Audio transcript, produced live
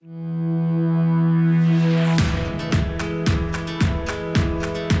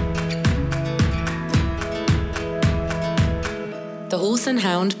and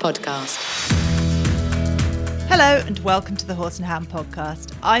Hound Podcast. Hello and welcome to the Horse and Hound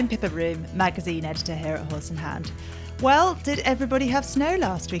Podcast. I'm Pippa Roome, magazine editor here at Horse and Hound. Well, did everybody have snow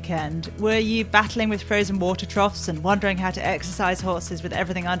last weekend? Were you battling with frozen water troughs and wondering how to exercise horses with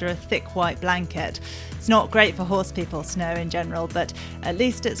everything under a thick white blanket? It's not great for horse people, snow in general, but at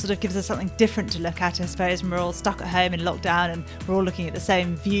least it sort of gives us something different to look at, I suppose, when we're all stuck at home in lockdown and we're all looking at the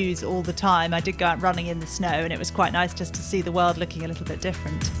same views all the time. I did go out running in the snow and it was quite nice just to see the world looking a little bit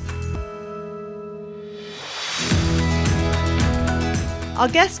different. Our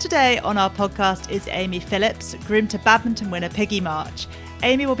guest today on our podcast is Amy Phillips, groom to badminton winner Piggy March.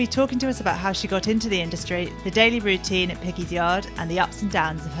 Amy will be talking to us about how she got into the industry, the daily routine at Piggy's yard and the ups and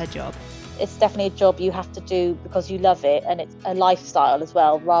downs of her job. It's definitely a job you have to do because you love it, and it's a lifestyle as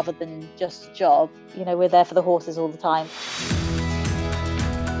well rather than just a job. You know, we're there for the horses all the time.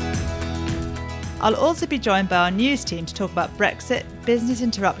 I'll also be joined by our news team to talk about Brexit, business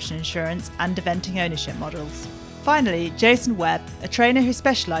interruption insurance and eventing ownership models. Finally, Jason Webb, a trainer who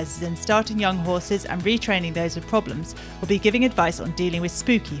specialises in starting young horses and retraining those with problems, will be giving advice on dealing with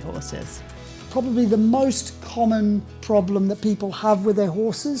spooky horses. Probably the most common problem that people have with their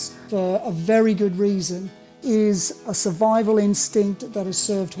horses, for a very good reason, is a survival instinct that has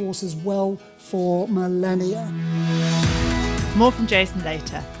served horses well for millennia. More from Jason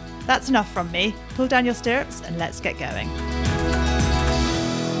later. That's enough from me. Pull down your stirrups and let's get going.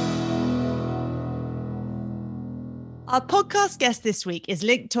 Our podcast guest this week is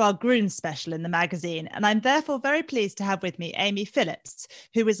linked to our groom special in the magazine, and I'm therefore very pleased to have with me Amy Phillips,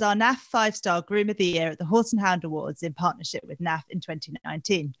 who was our NAF 5-star Groom of the Year at the Horse and Hound Awards in partnership with NAF in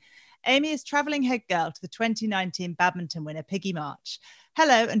 2019. Amy is travelling head girl to the 2019 badminton winner Piggy March.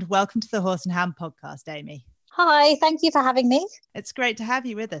 Hello and welcome to the Horse and Hound Podcast, Amy. Hi, thank you for having me. It's great to have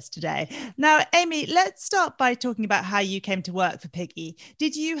you with us today. Now, Amy, let's start by talking about how you came to work for Piggy.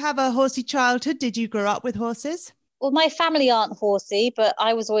 Did you have a horsey childhood? Did you grow up with horses? Well, my family aren't horsey, but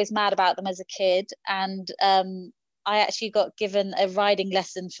I was always mad about them as a kid. And I actually got given a riding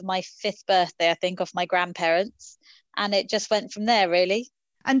lesson for my 5th birthday, I think, off my grandparents. And it just went from there, really.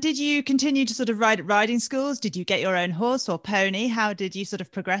 And did you continue to sort of ride at riding schools? Did you get your own horse or pony? How did you sort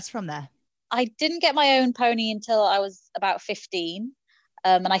of progress from there? I didn't get my own pony until I was about 15.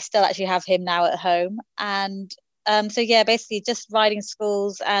 And I still actually have him now at home. And so, yeah, basically just riding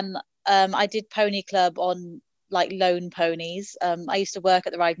schools. And I did pony club on like loan ponies. I used to work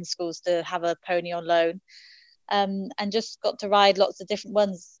at the riding schools to have a pony on loan, and just got to ride lots of different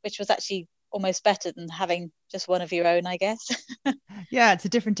ones, which was actually almost better than having just one of your own, I guess. Yeah, it's a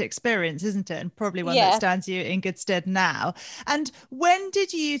different experience, isn't it? And probably one that stands you in good stead now. And when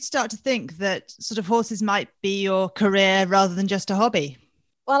did you start to think that sort of horses might be your career rather than just a hobby?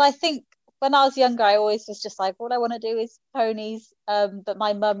 Well, I think when I was younger, I always was just like, all I want to do is ponies. But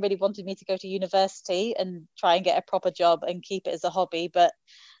my mum really wanted me to go to university and try and get a proper job and keep it as a hobby. But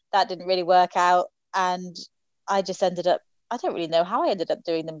that didn't really work out. And I just ended up, I don't really know how I ended up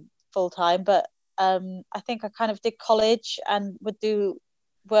doing them full time. But I think I kind of did college and would do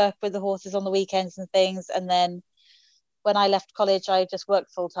work with the horses on the weekends and things. And then when I left college, I just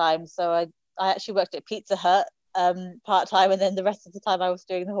worked full time. So I actually worked at Pizza Hut part-time, and then the rest of the time I was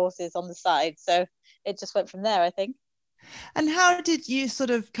doing the horses on the side. So it just went from there, I think. And how did you sort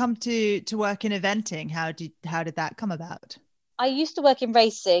of come to work in eventing? How did that come about? I used to work in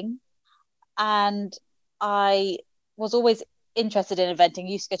racing, and I was always interested in eventing.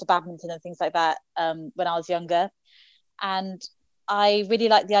 I used to go to badminton and things like that when I was younger, and I really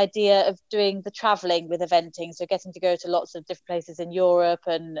liked the idea of doing the traveling with eventing, so getting to go to lots of different places in Europe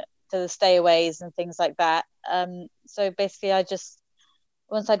and to the stayaways and things like that. So basically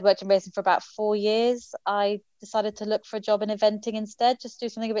once I'd worked in racing for about 4 years, I decided to look for a job in eventing instead, just do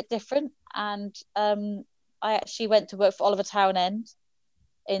something a bit different. And I actually went to work for Oliver Townend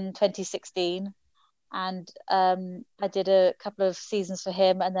in 2016, and I did a couple of seasons for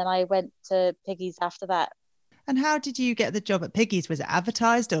him, and then I went to Piggy's after that. And how did you get the job at Piggy's? Was it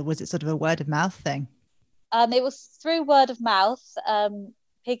advertised or was it sort of a word of mouth thing? It was through word of mouth.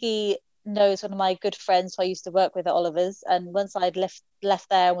 Piggy knows one of my good friends who I used to work with at Oliver's, and once I'd left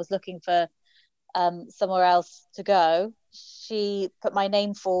there and was looking for somewhere else to go, she put my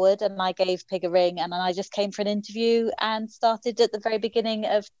name forward and I gave Pig a ring, and then I just came for an interview and started at the very beginning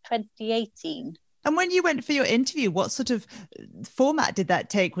of 2018. And when you went for your interview, what sort of format did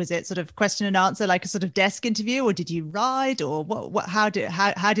that take? Was it sort of question and answer, like a sort of desk interview, or did you ride, or what? How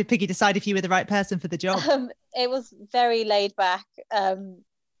did Piggy decide if you were the right person for the job? It was very laid back.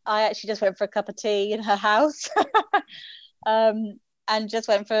 I actually just went for a cup of tea in her house, and just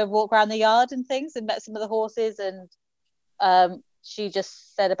went for a walk around the yard and things, and met some of the horses, and she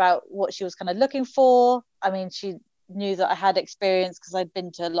just said about what she was kind of looking for. I mean, she knew that I had experience because I'd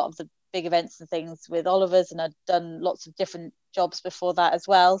been to a lot of the big events and things with Oliver's, and I'd done lots of different jobs before that as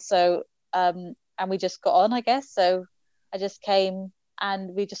well. So and we just got on, I guess. So I just came,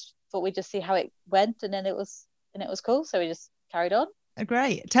 and we just thought we'd just see how it went, and then it was cool. So we just carried on.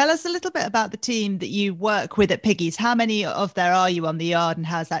 Great. Tell us a little bit about the team that you work with at Piggy's. How many of there are you on the yard, and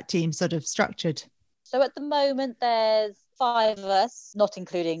how's that team sort of structured? So at the moment, there's 5 of us, not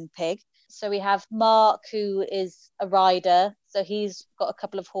including Pig. So we have Mark, who is a rider. So he's got a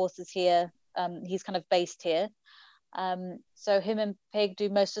couple of horses here. He's kind of based here. So him and Pig do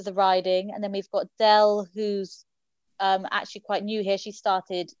most of the riding. And then we've got Dell, who's actually quite new here. She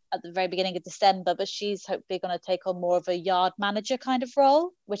started at the very beginning of December, but she's hopefully going to take on more of a yard manager kind of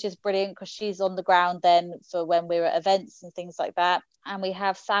role, which is brilliant because she's on the ground then for when we're at events and things like that. And we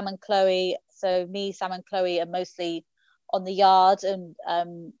have Sam and Chloe. So me, Sam and Chloe are mostly on the yard, and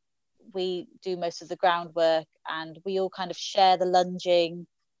we do most of the groundwork, and we all kind of share the lunging.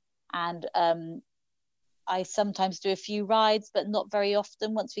 And I sometimes do a few rides, but not very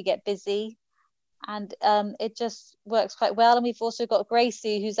often once we get busy. And it just works quite well. And we've also got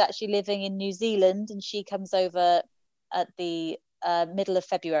Gracie, who's actually living in New Zealand, and she comes over at the middle of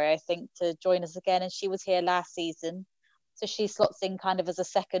February, I think, to join us again. And she was here last season. So she slots in kind of as a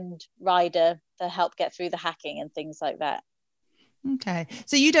second rider to help get through the hacking and things like that. Okay.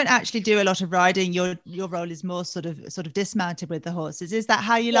 So you don't actually do a lot of riding. Your role is more sort of dismounted with the horses. Is that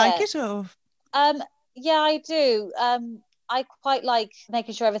how you like it, or? Yeah, I do. I quite like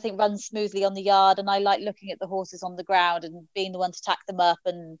making sure everything runs smoothly on the yard, and I like looking at the horses on the ground and being the one to tack them up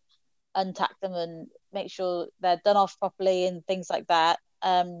and untack them and make sure they're done off properly and things like that.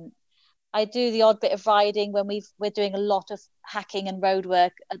 I do the odd bit of riding when we're doing a lot of hacking and road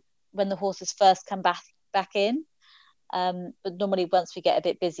work when the horses first come back in. But normally once we get a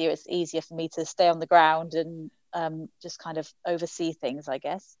bit busier, it's easier for me to stay on the ground and just kind of oversee things, I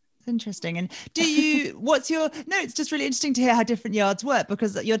guess. Interesting. And it's just really interesting to hear how different yards work,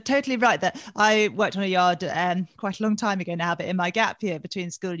 because you're totally right that I worked on a yard quite a long time ago now, but in my gap here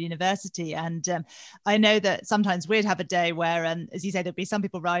between school and university. And I know that sometimes we'd have a day where, as you say, there'd be some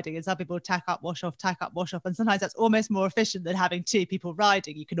people riding and some people tack up, wash off, tack up, wash off. And sometimes that's almost more efficient than having 2 people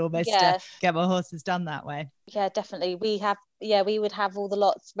riding. You can almost get more horses done that way. Yeah, definitely. We would have all the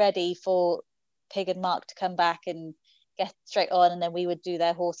lots ready for Pig and Mark to come back and get straight on, and then we would do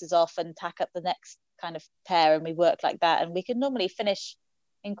their horses off and tack up the next kind of pair, and we work like that, and we could normally finish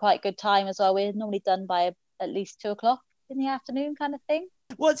in quite good time as well. We're normally done by at least 2:00 in the afternoon kind of thing.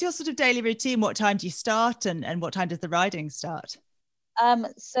 What's your sort of daily routine? What time do you start, and what time does the riding start?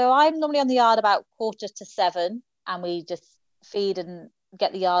 So I'm normally on the yard about 6:45, and we just feed and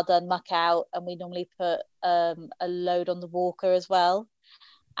get the yard done, muck out, and we normally put a load on the walker as well.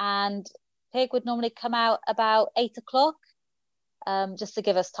 And Pig would normally come out about 8:00, just to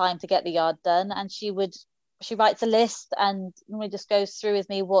give us time to get the yard done. And she writes a list and normally just goes through with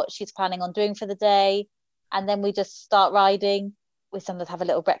me what she's planning on doing for the day. And then we just start riding. We sometimes have a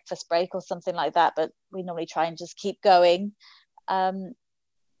little breakfast break or something like that, but we normally try and just keep going. And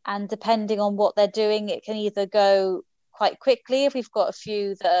depending on what they're doing, it can either go quite quickly if we've got a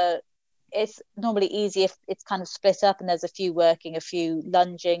few that it's normally easy if it's kind of split up and there's a few working, a few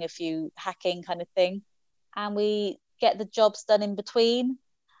lunging, a few hacking kind of thing. And we get the jobs done in between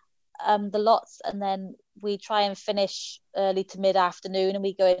the lots, and then we try and finish early to mid-afternoon, and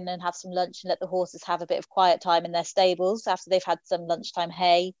we go in and have some lunch and let the horses have a bit of quiet time in their stables after they've had some lunchtime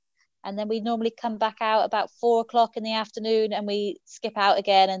hay. And then we normally come back out about 4:00 in the afternoon, and we skip out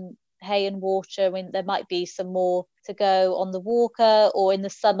again and hay and water. I mean, there might be some more to go on the walker, or in the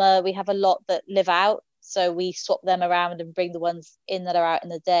summer we have a lot that live out, so we swap them around and bring the ones in that are out in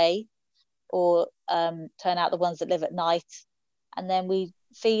the day, or turn out the ones that live at night. And then we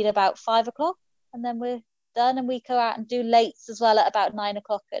feed about 5:00, and then we're done, and we go out and do lates as well at about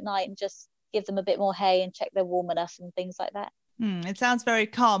 9:00 at night and just give them a bit more hay and check they're warm enough and things like that. It sounds very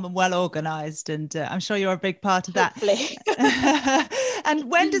calm and well organised, and I'm sure you're a big part of that. Hopefully.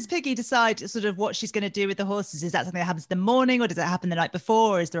 And when does Piggy decide sort of what she's going to do with the horses? Is that something that happens in the morning, or does it happen the night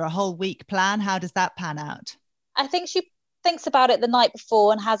before, or is there a whole week plan? How does that pan out? I think she thinks about it the night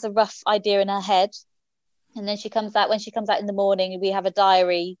before and has a rough idea in her head. And then when she comes out in the morning, we have a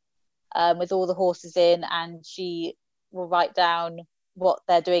diary with all the horses in, and she will write down what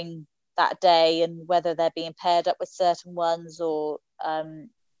they're doing that day and whether they're being paired up with certain ones, or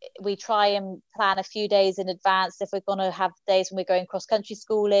we try and plan a few days in advance if we're going to have days when we're going cross-country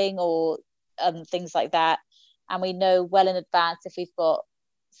schooling or things like that. And we know well in advance if we've got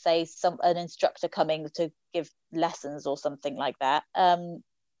say an instructor coming to give lessons or something like that.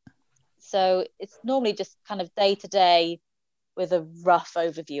 So it's normally just kind of day to day with a rough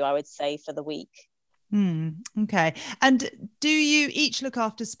overview, I would say, for the week. Okay. And do you each look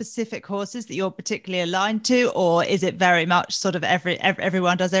after specific horses that you're particularly aligned to, or is it very much sort of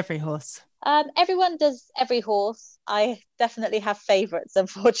everyone does every horse? Everyone does every horse. I definitely have favourites,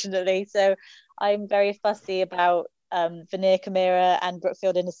 unfortunately. So I'm very fussy about Veneer Chimera and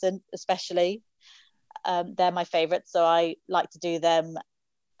Brookfield Innocent, especially. They're my favourites, so I like to do them.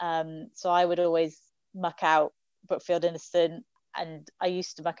 So I would always muck out Brookfield Innocent, and I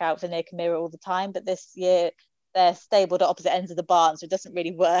used to muck out Veneer Chimera all the time, but this year they're stabled at opposite ends of the barn, so it doesn't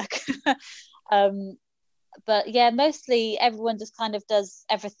really work. But yeah, mostly everyone just kind of does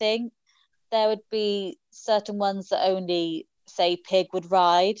everything. There would be certain ones that only, say, Pig would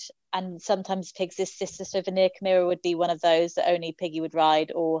ride, and sometimes Pig's sister, so Veneer Chimera would be one of those that only Piggy would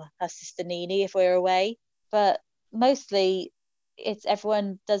ride, or her sister Nini if we're away. But mostly it's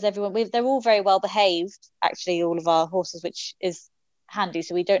everyone does everyone. They're all very well behaved, actually, all of our horses, which is handy,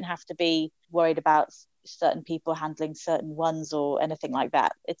 so we don't have to be worried about certain people handling certain ones or anything like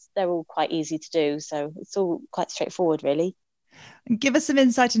that. They're all quite easy to do, so it's all quite straightforward, really. Give us some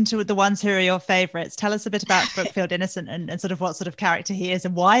insight into the ones who are your favourites. Tell us a bit about Brookfield Innocent and sort of what sort of character he is,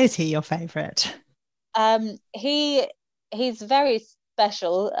 and why is he your favourite? He's very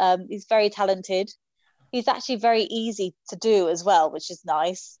special. He's very talented. He's actually very easy to do as well, which is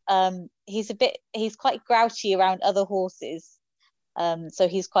nice. He's quite grouchy around other horses. So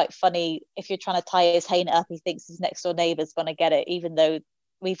he's quite funny. If you're trying to tie his haint up, he thinks his next door neighbour's going to get it, even though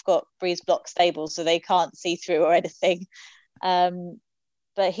we've got breeze block stables, so they can't see through or anything.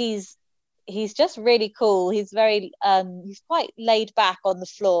 But he's just really cool. He's he's quite laid back on the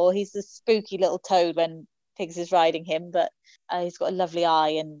floor. He's a spooky little toad when Pigs is riding him, but he's got a lovely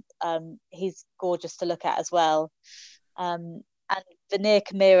eye, and he's gorgeous to look at as well. And Veneer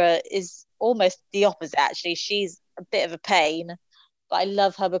Chimera is almost the opposite, actually. She's a bit of a pain, but I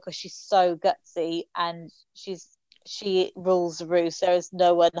love her because she's so gutsy, and she rules the roost. There is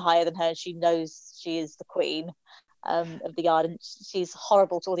no one higher than her, and she knows she is the queen of the yard, and she's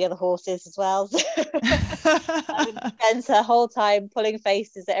horrible to all the other horses as well. Spends her whole time pulling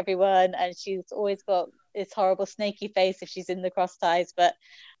faces at everyone, and she's always got this horrible snaky face if she's in the cross ties. But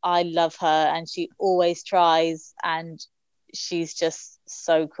I love her, and she always tries, and she's just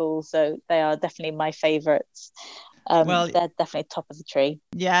so cool. So they are definitely my favourites. Well, they're definitely top of the tree.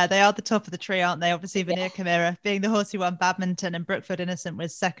 Yeah, they are the top of the tree, aren't they? Obviously, Veneer Chimera being the horse who won badminton, and Brookfield Innocent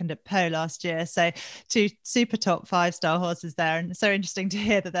was second at Pau last year. So two super top 5-star horses there. And it's so interesting to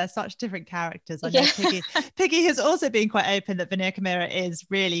hear that they're such different characters. I know Piggy has also been quite open that Veneer Chimera is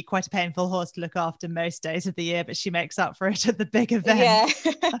really quite a painful horse to look after most days of the year, but she makes up for it at the big events.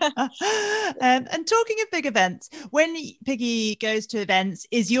 Yeah. And talking of big events, when Piggy goes to events,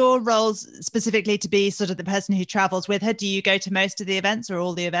 is your role specifically to be sort of the person who travels with her? Do you go to most of the events or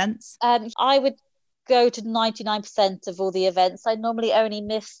all the events? I would go to 99% of all the events. I normally only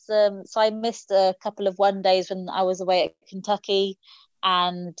miss so I missed a couple of one days when I was away at Kentucky,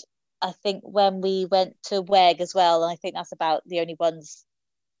 and I think when we went to WEG as well, and I think that's about the only ones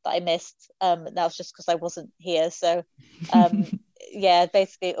that I missed. That was just because I wasn't here. So yeah,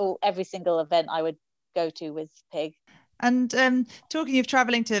 basically every single event I would go to with Pig. And talking of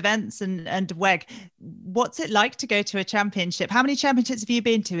travelling to events and WEG, what's it like to go to a championship? How many championships have you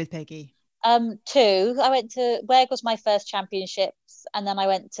been to with Piggy? 2. I went to WEG was my first championships, and then I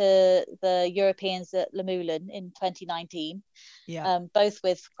went to the Europeans at Le Moulin in 2019. Yeah. Both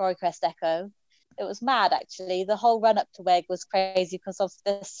with Quarry Crest Echo. It was mad, actually. The whole run up to WEG was crazy because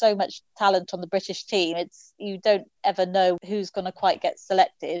there's so much talent on the British team. You don't ever know who's going to quite get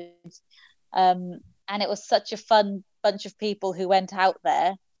selected. And it was such a fun bunch of people who went out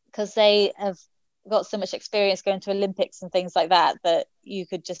there because they have got so much experience going to Olympics and things like that you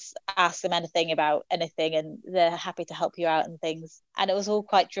could just ask them anything about anything, and they're happy to help you out and things. And it was all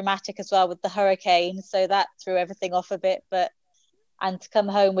quite dramatic as well with the hurricane, so that threw everything off a bit. And to come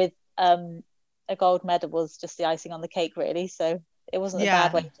home with a gold medal was just the icing on the cake, really. So it wasn't a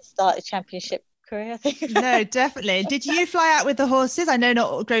bad way to start a championship career, I think. No, definitely. Did you fly out with the horses? I know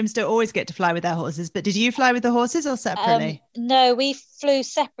not grooms don't always get to fly with their horses, but did you fly with the horses or separately? No, we flew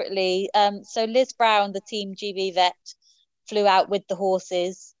separately. So Liz Brown, the team GB vet, flew out with the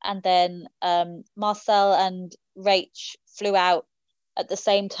horses, and then Marcel and Rach flew out at the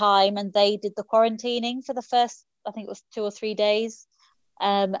same time, and they did the quarantining for the first, I think it was 2 or 3 days.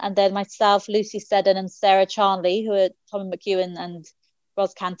 And then myself, Lucy Seddon and Sarah Charnley, who are Tommy McEwen and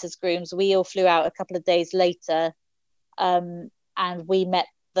Ros Cantor's grooms, we all flew out a couple of days later, and we met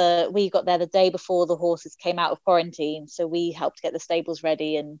we got there the day before the horses came out of quarantine, so we helped get the stables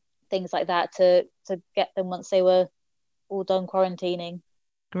ready and things like that to get them once they were all done quarantining.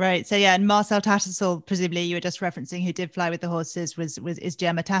 Great. So yeah, and Marcel Tattersall, presumably you were just referencing, who did fly with the horses, is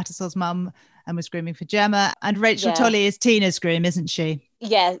Gemma Tattersall's mum and was grooming for Gemma. And Rachel Tolley is Tina's groom, isn't she?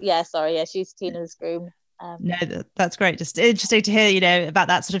 Yeah. Sorry, yeah, she's Tina's groom. No, that's great. Just interesting to hear, about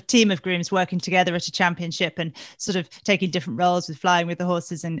that sort of team of grooms working together at a championship and sort of taking different roles with flying with the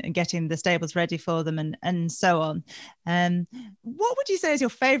horses and getting the stables ready for them and so on. What would you say is your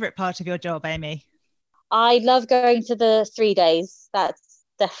favourite part of your job, Amy? I love going to the 3 days. That's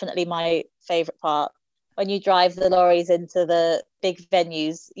definitely my favourite part. When you drive the lorries into the big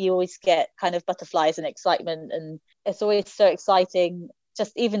venues, you always get kind of butterflies and excitement, and it's always so exciting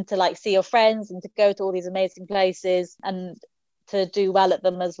just even to like see your friends and to go to all these amazing places and to do well at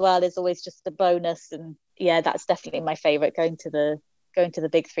them as well is always just a bonus. And yeah, that's definitely my favourite, going to the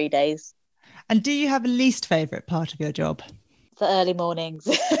big 3 days. And do you have a least favourite part of your job? The early mornings.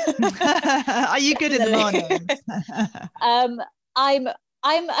 Are you good in the mornings?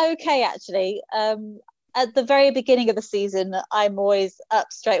 I'm okay actually. At the very beginning of the season, I'm always up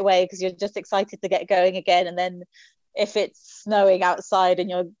straight away because you're just excited to get going again. And then if it's snowing outside and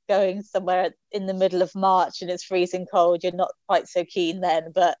you're going somewhere in the middle of March and it's freezing cold, you're not quite so keen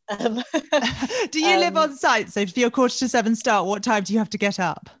then. But do you live on site? So for your 6:45 start, what time do you have to get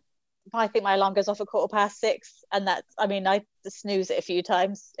up? I think my alarm goes off at 6:15, and I snooze it a few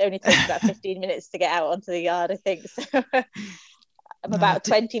times. It only takes about 15 minutes to get out onto the yard, I think. So I'm about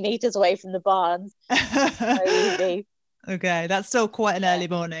 20 meters away from the barns. So easy. Okay, that's still quite an early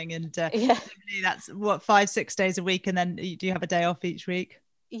morning, and that's what 5-6 days a week, and then do you have a day off each week?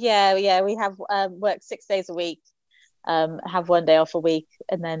 Yeah, we have work 6 days a week, have one day off a week,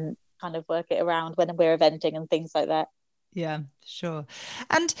 and then kind of work it around when we're eventing and things like that. Yeah, sure.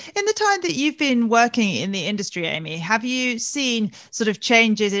 And in the time that you've been working in the industry, Amy, have you seen sort of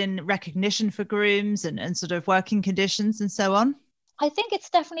changes in recognition for grooms and sort of working conditions and so on? I think it's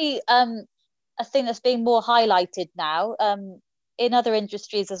definitely a thing that's being more highlighted now in other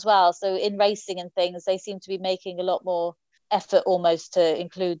industries as well. So in racing and things, they seem to be making a lot more effort almost to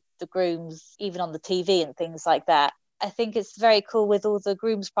include the grooms, even on the TV and things like that. I think it's very cool with all the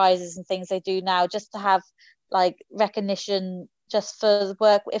grooms prizes and things they do now, just to have like recognition just for the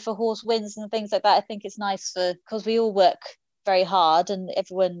work. If a horse wins and things like that, I think it's nice because we all work very hard, and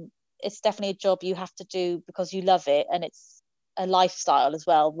it's definitely a job you have to do because you love it, and it's a lifestyle as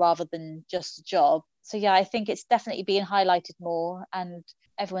well rather than just a job. So yeah, I think it's definitely being highlighted more, and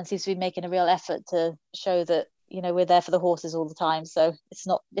everyone seems to be making a real effort to show that we're there for the horses all the time. So it's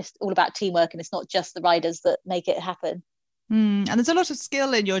not just all about teamwork, and it's not just the riders that make it happen. And there's a lot of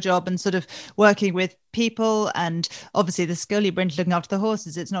skill in your job and sort of working with people, and obviously the skill you bring to looking after the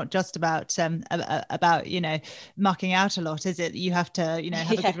horses. It's not just about mucking out a lot, is it? You have to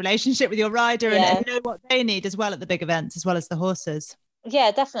have a good relationship with your rider and know what they need as well at the big events as well as the horses.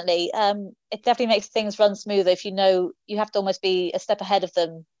 Yeah, definitely. It definitely makes things run smoother if you have to almost be a step ahead of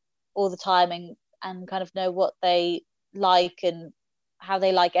them all the time and kind of know what they like and how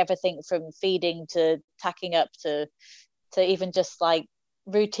they like everything from feeding to tacking up to even just like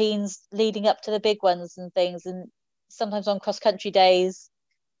routines leading up to the big ones and things. And sometimes on cross-country days,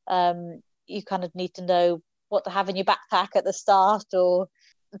 you kind of need to know what to have in your backpack at the start, or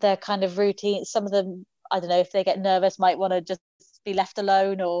their kind of routine. Some of them, I don't know, if they get nervous, might want to just be left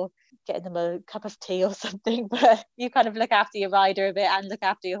alone or getting them a cup of tea or something. But you kind of look after your rider a bit and look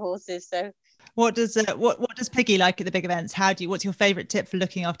after your horses. So what does Piggy like at the big events? What's your favourite tip for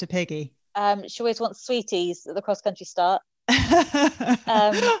looking after Piggy? She always wants sweeties at the cross-country start. Kind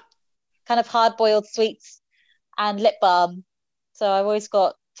of hard-boiled sweets and lip balm. So I've always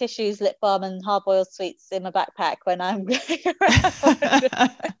got tissues, lip balm and hard-boiled sweets in my backpack when I'm going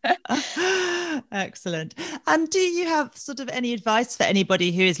around. Excellent. And do you have sort of any advice for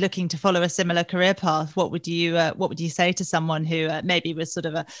anybody who is looking to follow a similar career path? What would you say to someone who maybe was sort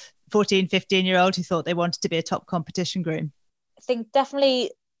of a 14, 15-year-old who thought they wanted to be a top competition groom? I think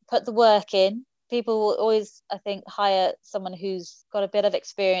definitely put the work in. People will always, I think, hire someone who's got a bit of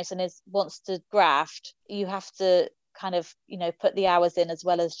experience and wants to graft. You have to kind of, put the hours in as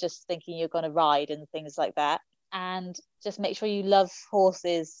well as just thinking you're going to ride and things like that. And just make sure you love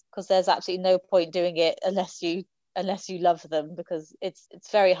horses, because there's absolutely no point doing it unless you love them, because it's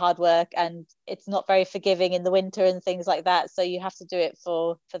very hard work and it's not very forgiving in the winter and things like that. So you have to do it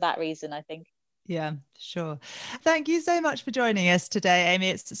for that reason, I think. Yeah, sure. Thank you so much for joining us today, Amy.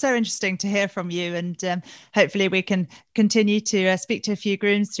 It's so interesting to hear from you, and hopefully we can continue to speak to a few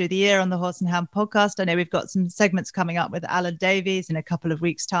grooms through the year on the Horse and Hound podcast. I know we've got some segments coming up with Alan Davies in a couple of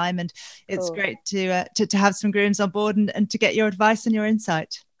weeks' time, and it's Cool. great to have some grooms on board and to get your advice and your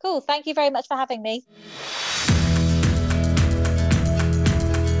insight. Cool. Thank you very much for having me.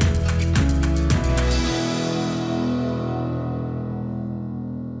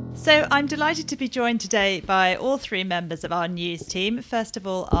 So I'm delighted to be joined today by all three members of our news team. First of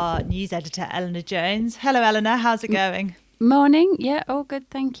all, our news editor, Eleanor Jones. Hello, Eleanor. How's it going? Morning. Yeah, all good,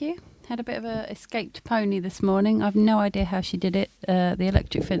 thank you. Had a bit of a escaped pony this morning. I've no idea how she did it. The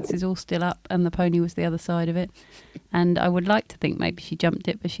electric fence is all still up and the pony was the other side of it. And I would like to think maybe she jumped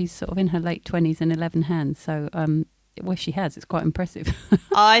it, but she's sort of in her late 20s and 11 hands. So well, she has. It's quite impressive.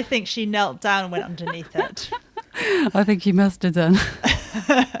 I think she knelt down and went underneath it. I think she must have done.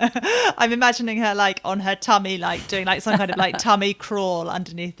 I'm imagining her like on her tummy, like doing like some kind of like tummy crawl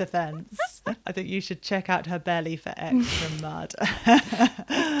underneath the fence. I think you should check out her belly for extra mud.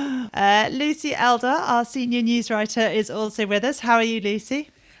 Lucy Elder, our senior news writer, is also with us. How are you, Lucy?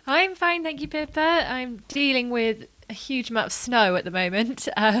 I'm fine, thank you, Pippa. I'm dealing with a huge amount of snow at the moment,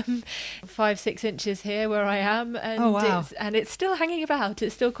 5-6 inches here where I am, and oh, wow. it's still hanging about.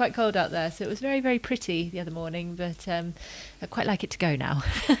 It's still quite cold out there, so it was very, very pretty the other morning, but I quite like it to go now.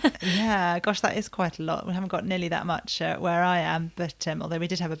 Yeah, gosh, that is quite a lot. We haven't got nearly that much where I am, but although we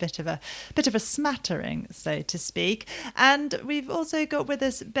did have a bit of a smattering, so to speak. And we've also got with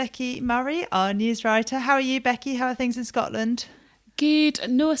us Becky Murray, our news writer. How are you, Becky? How are things in Scotland? Good.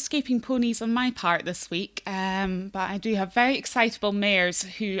 No escaping ponies on my part this week, but I do have very excitable mares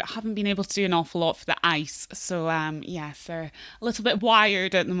who haven't been able to do an awful lot for the ice. So, yes, they're a little bit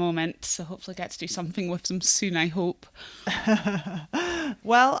wired at the moment, so hopefully get to do something with them soon, I hope.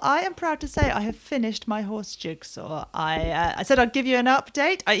 Well, I am proud to say I have finished my horse jigsaw. I said I'd give you an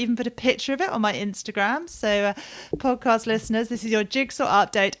update. I even put a picture of it on my Instagram. So, podcast listeners, this is your jigsaw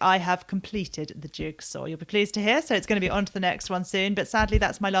update. I have completed the jigsaw. You'll be pleased to hear. So it's going to be on to the next one soon. But sadly,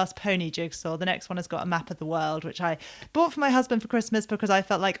 that's my last pony jigsaw. The next one has got a map of the world, which I bought for my husband for Christmas because I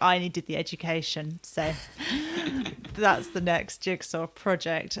felt like I needed the education. So that's the next jigsaw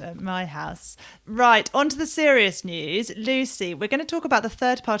project at my house. Right, on to the serious news. Lucy, we're going to talk about the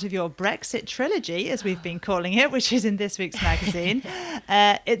third part of your Brexit trilogy, as we've been calling it, which is in this week's magazine.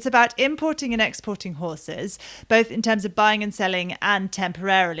 It's about importing and exporting horses, both in terms of buying and selling and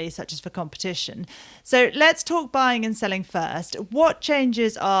temporarily, such as for competition. So let's talk buying and selling first. What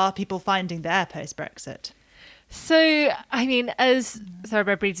changes are people finding there post-Brexit? So, I mean, as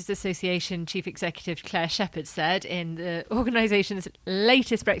Thoroughbred Breeders Association Chief Executive Claire Shepherd said in the organisation's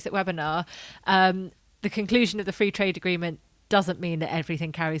latest Brexit webinar, the conclusion of the free trade agreement doesn't mean that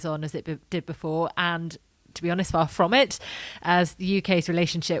everything carries on as it did before. And to be honest, far from it, as the UK's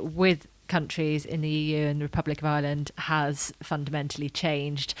relationship with countries in the EU and the Republic of Ireland has fundamentally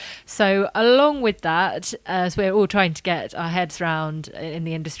changed. So along with that, as we're all trying to get our heads around in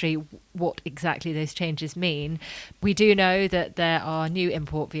the industry what exactly those changes mean, we do know that there are new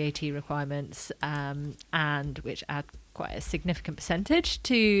import VAT requirements and which add quite a significant percentage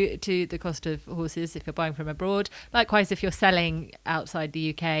to the cost of horses if you're buying from abroad. Likewise, if you're selling outside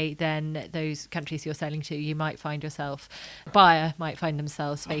the UK, then those countries you're selling to, you might find yourself, buyer might find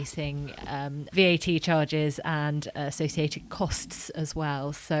themselves facing VAT charges and associated costs as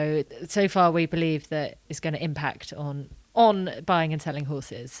well. So far we believe that it's going to impact on buying and selling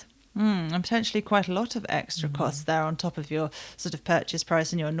horses. And potentially quite a lot of extra costs there on top of your sort of purchase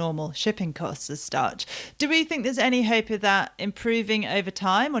price and your normal shipping costs as such. Do we think there's any hope of that improving over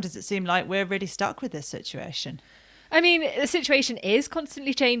time, or does it seem like we're really stuck with this situation? I mean, the situation is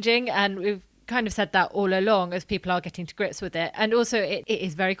constantly changing, and we've kind of said that all along as people are getting to grips with it. And also it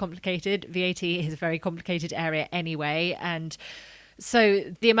is very complicated. VAT is a very complicated area anyway, and so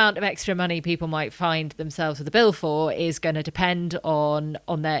the amount of extra money people might find themselves with a bill for is going to depend on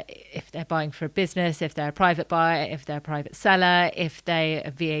their, if they're buying for a business, if they're a private buyer, if they're a private seller, if they are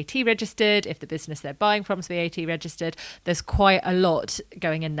VAT registered, if the business they're buying from is VAT registered. There's quite a lot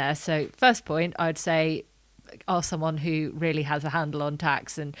going in there. So first point, I'd say, ask someone who really has a handle on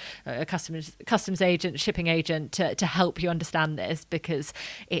tax and a customs agent, shipping agent to help you understand this, because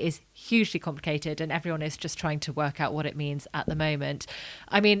it is hugely complicated and everyone is just trying to work out what it means at the moment.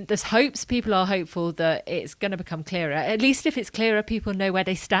 I mean, there's hopes, people are hopeful that it's going to become clearer. At least if it's clearer, people know where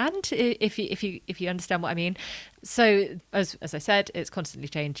they stand, if you understand what I mean. So as I said, it's constantly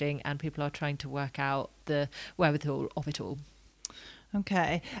changing and people are trying to work out the wherewithal of it all.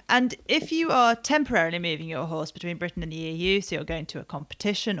 Okay. And if you are temporarily moving your horse between Britain and the EU, so you're going to a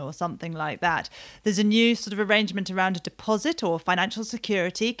competition or something like that, there's a new sort of arrangement around a deposit or financial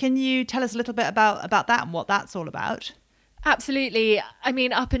security. Can you tell us a little bit about that and what that's all about? Absolutely. I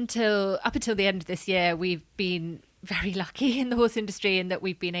mean, up until the end of this year, we've been very lucky in the horse industry in that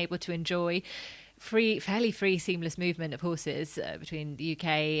we've been able to enjoy fairly free, seamless movement of horses between the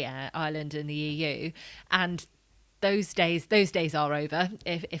UK, Ireland and the EU. And those days are over,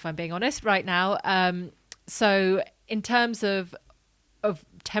 if I'm being honest, right now. So in terms of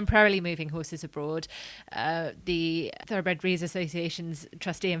temporarily moving horses abroad, the Thoroughbred Breeds Association's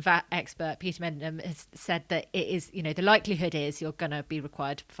trustee and VAT expert Peter Mendham has said that it is, the likelihood is you're going to be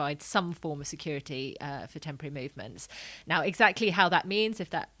required to provide some form of security for temporary movements. Now, exactly how that means,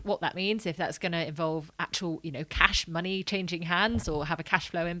 what that means, if that's going to involve actual, cash money changing hands or have a cash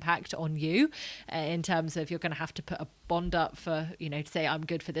flow impact on you, in terms of you're going to have to put a bond up for, to say I'm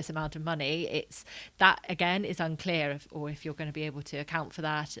good for this amount of money. That again is unclear if you're going to be able to account for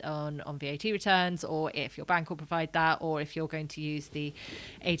that on VAT returns, or if your bank will provide that, or if you're going to use the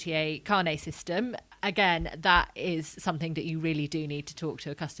ATA Carnet system. Again, that is something that you really do need to talk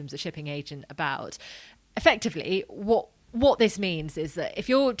to a customs or shipping agent about. Effectively, what this means is that if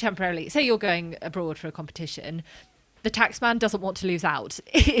you're temporarily, say you're going abroad for a competition, the taxman doesn't want to lose out,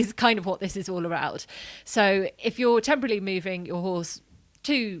 is kind of what this is all about. So if you're temporarily moving your horse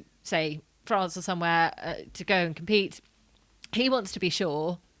to, say, France or somewhere to go and compete, he wants to be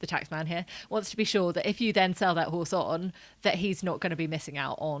sure, the taxman here, wants to be sure that if you then sell that horse on, that he's not going to be missing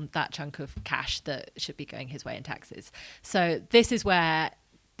out on that chunk of cash that should be going his way in taxes. So this is where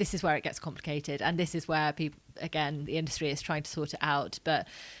it gets complicated, and this is where people, again, the industry is trying to sort it out. But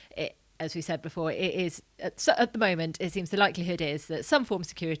as we said before, it is at the moment, it seems the likelihood is that some form of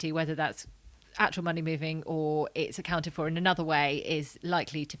security, whether that's actual money moving or it's accounted for in another way, is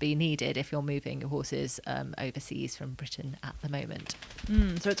likely to be needed if you're moving your horses overseas from Britain at the moment.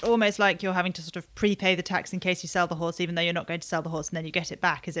 So it's almost like you're having to sort of prepay the tax in case you sell the horse, even though you're not going to sell the horse, and then you get it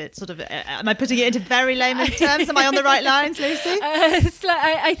back. Is it sort of, am I putting it into very layman's terms? Am I on the right lines, Lucy?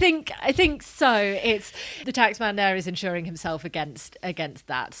 I think so. It's the taxman there is insuring himself against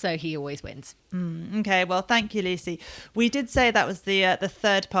that, so he always wins. Okay, well, thank you, Lucy. We did say that was the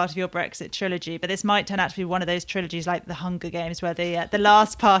third part of your Brexit trilogy, but this might turn out to be one of those trilogies like the Hunger Games, where the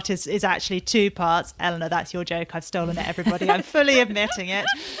last part is actually two parts. Eleanor, that's your joke. I've stolen it, everybody. I'm fully admitting it.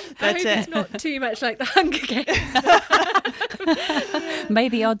 But I hope it's not too much like the Hunger Games. May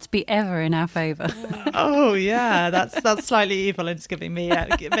the odds be ever in our favour. Oh yeah, that's slightly evil, and it's making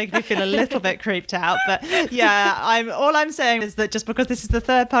me feel a little bit creeped out. But yeah, all I'm saying is that just because this is the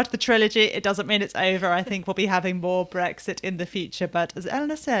third part of the trilogy, it doesn't mean it's over. I think we'll be having more Brexit in the future, but as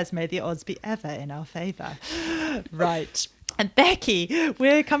Eleanor says, may the odds be ever in our favour. Right. And Becky,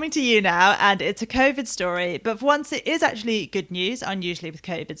 we're coming to you now, and it's a COVID story, but for once it is actually good news, unusually with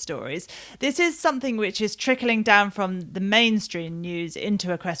COVID stories. This is something which is trickling down from the mainstream news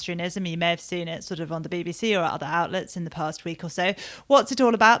into equestrianism. You may have seen it sort of on the BBC or other outlets in the past week or so. What's it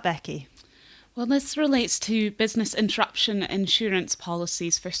all about, Becky? Well, this relates to business interruption insurance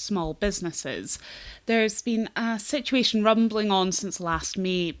policies for small businesses. There's been a situation rumbling on since last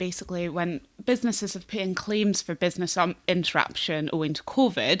May, basically when businesses have put in claims for business interruption owing to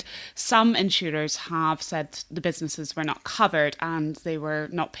COVID. Some insurers have said the businesses were not covered and they were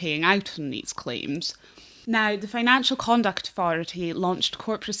not paying out on these claims. Now, the Financial Conduct Authority launched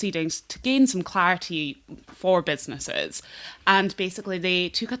court proceedings to gain some clarity for businesses. And basically, they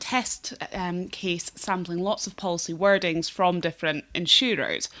took a test case sampling lots of policy wordings from different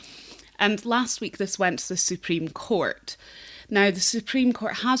insurers. And last week, this went to the Supreme Court. Now, the Supreme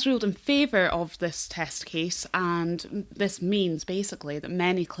Court has ruled in favour of this test case, and this means basically that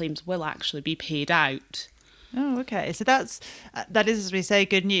many claims will actually be paid out. Oh, okay. So that is, as we say,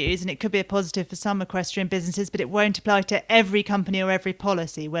 good news, and it could be a positive for some equestrian businesses, but it won't apply to every company or every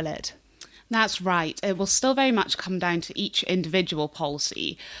policy, will it? That's right. It will still very much come down to each individual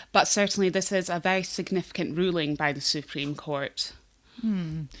policy, but certainly this is a very significant ruling by the Supreme Court.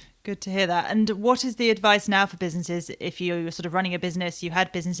 Good to hear that. And what is the advice now for businesses if you're sort of running a business, you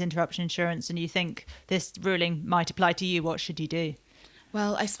had business interruption insurance, and you think this ruling might apply to you? What should you do?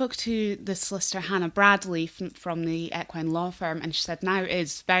 Well, I spoke to the solicitor Hannah Bradley from the equine law firm, and she said now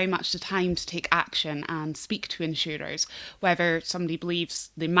is very much the time to take action and speak to insurers, whether somebody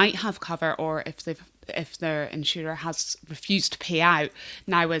believes they might have cover or if their insurer has refused to pay out.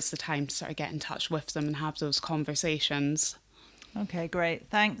 Now is the time to sort of get in touch with them and have those conversations. Okay, great.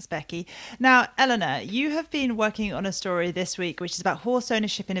 Thanks, Becky. Now, Eleanor, you have been working on a story this week which is about horse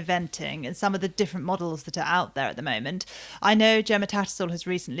ownership in eventing and some of the different models that are out there at the moment. I know Gemma Tattersall has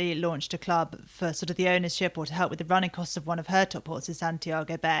recently launched a club for sort of the ownership or to help with the running costs of one of her top horses,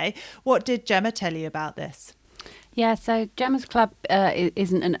 Santiago Bay. What did Gemma tell you about this? Yeah, so Gemma's club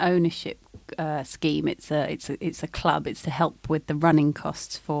isn't an ownership scheme. It's a club. It's to help with the running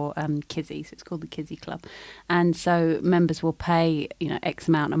costs for Kizzy. So it's called the Kizzy Club, and so members will pay X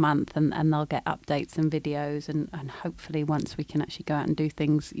amount a month, and they'll get updates and videos, and hopefully once we can actually go out and do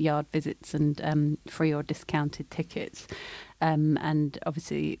things, yard visits and free or discounted tickets. And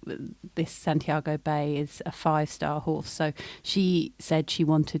obviously this Santiago Bay is a 5-star horse. So she said she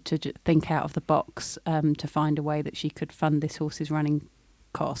wanted to think out of the box to find a way that she could fund this horse's running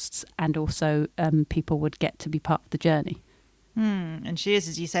costs, and also people would get to be part of the journey. And she is,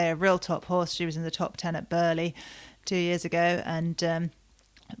 as you say, a real top horse. She was in the top 10 at Burghley 2 years ago, and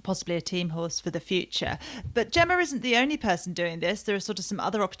possibly a team horse for the future. But Gemma isn't the only person doing this. There are sort of some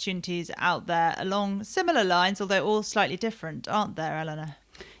other opportunities out there along similar lines, although all slightly different, aren't there, Eleanor?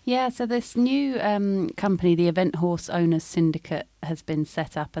 Yeah, so this new company, the Event Horse Owners Syndicate, has been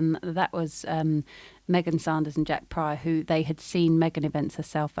set up, and that was Megan Sanders and Jack Pryor, who they had seen Megan events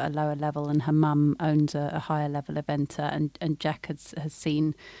herself at a lower level, and her mum owns a higher level eventer, and Jack has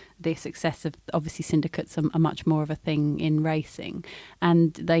seen the success of, obviously syndicates are much more of a thing in racing,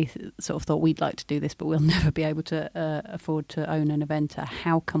 and they sort of thought, we'd like to do this, but we'll never be able to afford to own an eventer.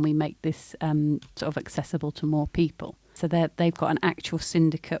 How can we make this sort of accessible to more people? So they've got an actual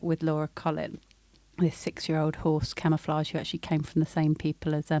syndicate with Laura Collin, this 6-year-old horse, Camouflage, who actually came from the same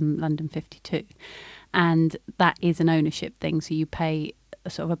people as London 52. And that is an ownership thing. So you pay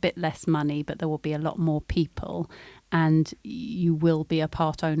sort of a bit less money, but there will be a lot more people, and you will be a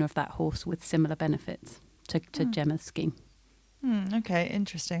part owner of that horse with similar benefits to Gemma's scheme. Okay,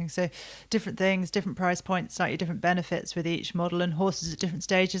 interesting. So different things, different price points, slightly different benefits with each model, and horses at different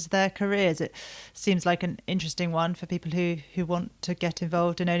stages of their careers. It seems like an interesting one for people who want to get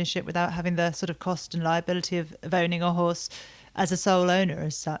involved in ownership without having the sort of cost and liability of owning a horse as a sole owner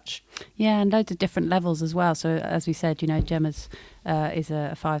as such. Yeah, and loads of different levels as well. So as we said, Gemma's is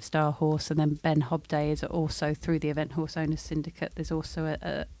a 5-star horse, and then Ben Hobday is also through the Event Horse Owners Syndicate. There's also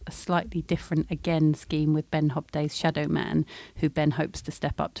a slightly different, again, scheme with Ben Hobday's Shadow Man, who Ben hopes to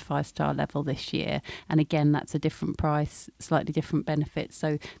step up to 5-star level this year. And again, that's a different price, slightly different benefits.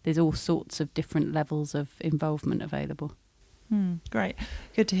 So there's all sorts of different levels of involvement available. Great.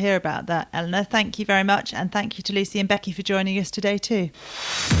 Good to hear about that, Eleanor. Thank you very much. And thank you to Lucy and Becky for joining us today too.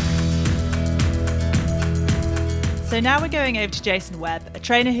 So now we're going over to Jason Webb, a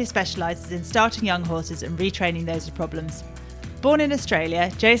trainer who specialises in starting young horses and retraining those with problems. Born in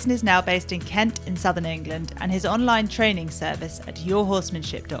Australia, Jason is now based in Kent in southern England, and his online training service at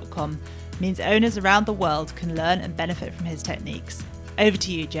yourhorsemanship.com means owners around the world can learn and benefit from his techniques. Over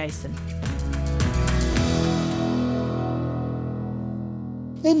to you, Jason.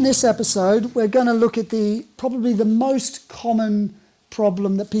 In this episode, we're going to look at probably the most common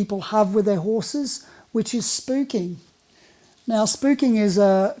problem that people have with their horses, which is spooking. Now, spooking is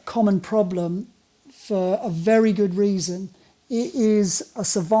a common problem for a very good reason. It is a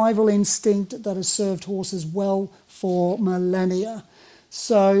survival instinct that has served horses well for millennia.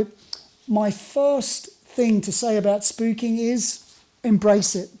 So my first thing to say about spooking is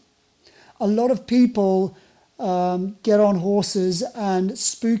embrace it. A lot of people get on horses and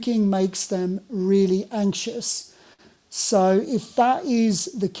spooking makes them really anxious. So if that is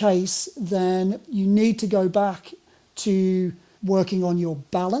the case, then you need to go back to working on your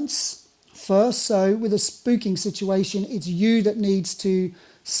balance first. So with a spooking situation, it's you that needs to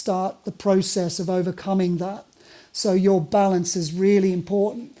start the process of overcoming that. So your balance is really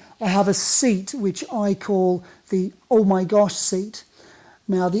important. I have a seat which I call the oh my gosh seat.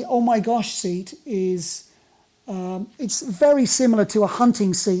 Now the oh my gosh seat is it's very similar to a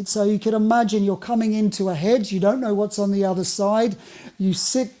hunting seat. So you can imagine you're coming into a hedge, you don't know what's on the other side, you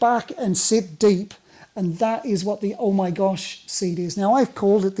sit back and sit deep, and that is what the oh my gosh seat is. Now I've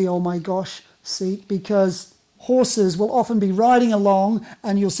called it the oh my gosh seat because horses will often be riding along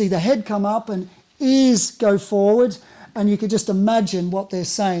and you'll see the head come up and ears go forward, and you can just imagine what they're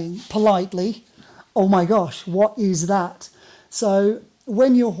saying politely. Oh my gosh, what is that? So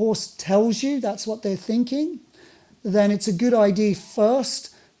when your horse tells you that's what they're thinking, then it's a good idea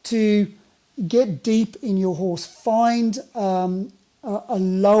first to get deep in your horse. Find a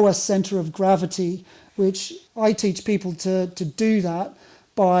lower center of gravity, which I teach people to do that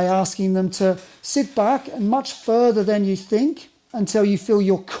by asking them to sit back and much further than you think until you feel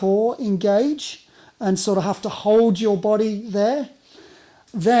your core engage. and sort of have to hold your body there.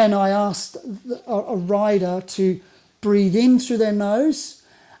 Then I asked a rider to breathe in through their nose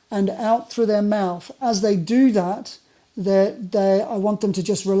and out through their mouth. As they do that, I want them to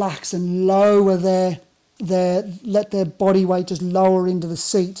just relax and lower let their body weight just lower into the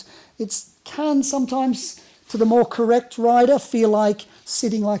seat. It can sometimes, to the more correct rider, feel like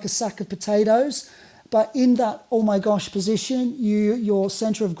sitting like a sack of potatoes. But in that oh my gosh position, your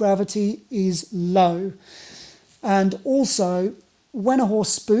center of gravity is low. And also, when a horse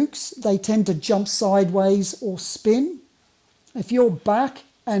spooks, they tend to jump sideways or spin. If you're back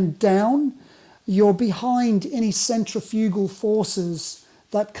and down, you're behind any centrifugal forces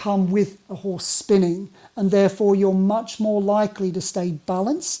that come with a horse spinning, and therefore you're much more likely to stay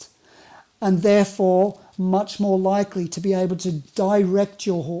balanced, and therefore much more likely to be able to direct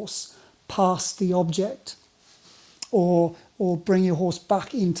your horse past the object, or bring your horse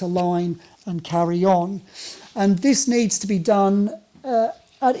back into line and carry on. And this needs to be done at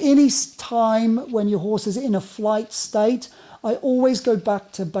any time when your horse is in a flight state. I always go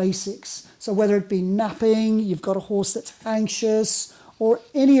back to basics. So whether it be napping, you've got a horse that's anxious, or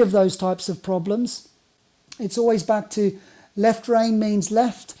any of those types of problems, it's always back to left rein means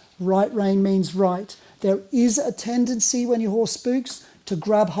left, right rein means right. There is a tendency when your horse spooks to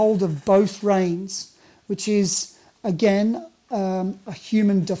grab hold of both reins, which is, again, a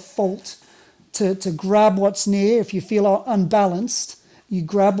human default to grab what's near. If you feel unbalanced, you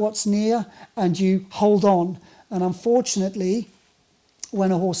grab what's near and you hold on. And unfortunately,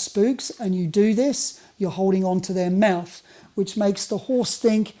 when a horse spooks and you do this, you're holding on to their mouth, which makes the horse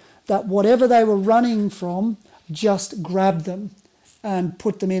think that whatever they were running from just grabbed them and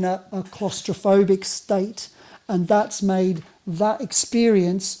put them in a claustrophobic state. And that's made that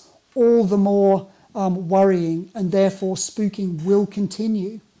experience all the more worrying, and therefore spooking will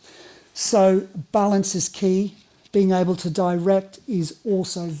continue. So balance is key. Being able to direct is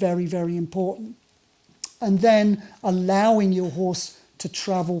also very, very important. And then allowing your horse to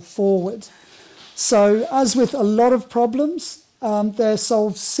travel forward. So as with a lot of problems, they're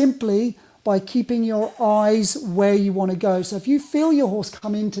solved simply by keeping your eyes where you want to go. So if you feel your horse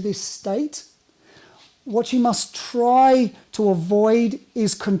come into this state, what you must try to avoid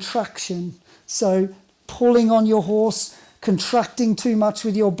is contraction. So pulling on your horse, contracting too much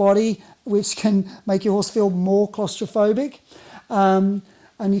with your body, which can make your horse feel more claustrophobic.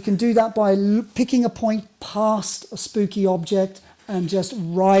 And you can do that by picking a point past a spooky object and just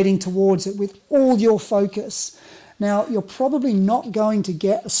riding towards it with all your focus. Now, you're probably not going to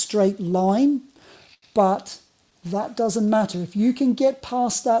get a straight line, but that doesn't matter. If you can get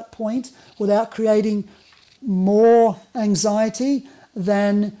past that point without creating more anxiety,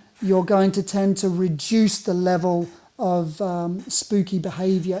 then you're going to tend to reduce the level of spooky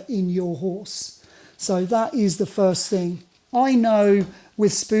behavior in your horse. So that is the first thing. I know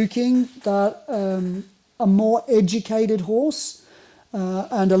with spooking that a more educated horse,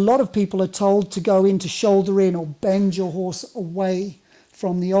 and a lot of people are told to go into shoulder in or bend your horse away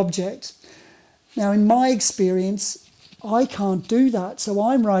from the object. Now, in my experience, I can't do that. So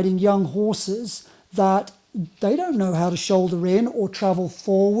I'm riding young horses that they don't know how to shoulder in or travel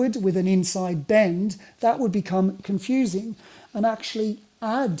forward with an inside bend. That would become confusing and actually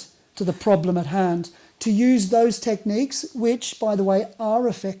add to the problem at hand. To use those techniques, which, by the way, are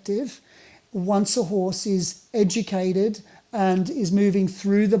effective once a horse is educated and is moving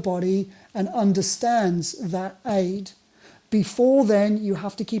through the body and understands that aid. Before then, you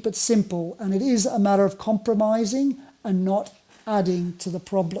have to keep it simple, and it is a matter of compromising and not adding to the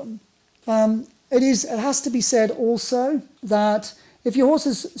problem. It has to be said also that if your horse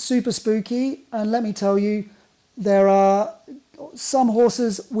is super spooky, and let me tell you, some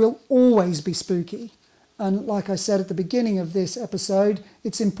horses will always be spooky. And like I said at the beginning of this episode,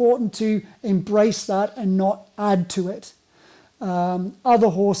 it's important to embrace that and not add to it. Other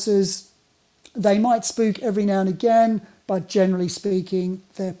horses, they might spook every now and again, but generally speaking,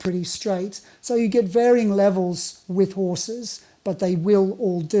 they're pretty straight. So you get varying levels with horses, but they will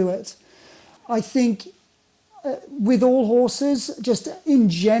all do it. I think with all horses, just in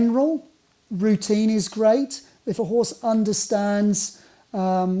general, routine is great. If a horse understands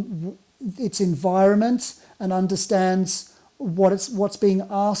its environment and understands what's being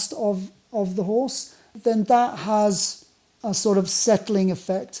asked of the horse, then that has a sort of settling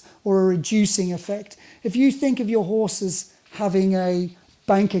effect or a reducing effect. If you think of your horse as having a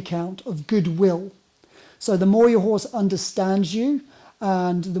bank account of goodwill, so the more your horse understands you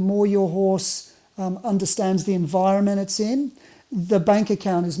and the more your horse understands the environment it's in, the bank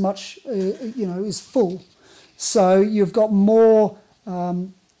account is much, is full. So you've got more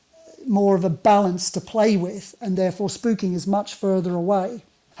more of a balance to play with, and therefore spooking is much further away.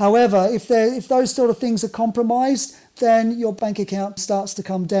 However, if those sort of things are compromised, then your bank account starts to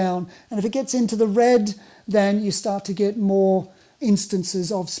come down. And if it gets into the red, then you start to get more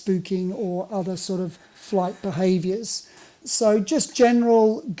instances of spooking or other sort of flight behaviours. So just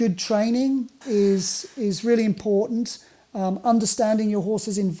general good training is really important. Understanding your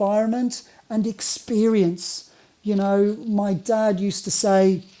horse's environment and experience. You know, my dad used to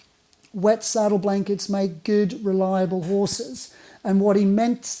say, wet saddle blankets make good, reliable horses. And what he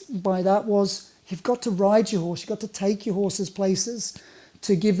meant by that was you've got to ride your horse, you've got to take your horses places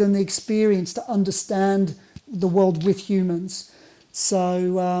to give them the experience to understand the world with humans.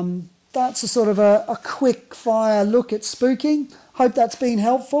 So that's a sort of a quick fire look at spooking. Hope that's been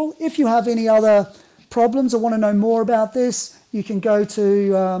helpful. If you have any other problems or want to know more about this, you can go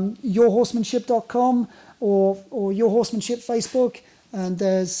to yourhorsemanship.com or Your Horsemanship Facebook, and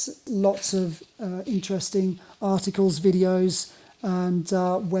there's lots of interesting articles, videos, and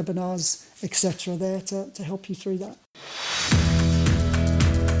webinars, etc. there to help you through that.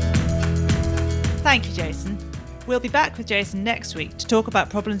 Thank you, Jason. We'll be back with Jason next week to talk about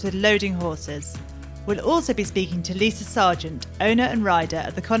problems with loading horses. We'll also be speaking to Lisa Sargent, owner and rider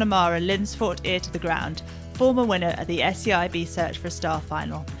at the Connemara Linsfort Ear to the Ground, former winner at the SEIB Search for a Star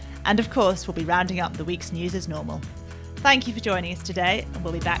final. And of course, we'll be rounding up the week's news as normal. Thank you for joining us today, and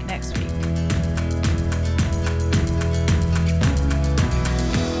we'll be back next week.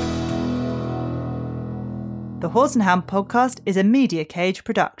 The Horse and Hound podcast is a Media Cage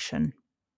production.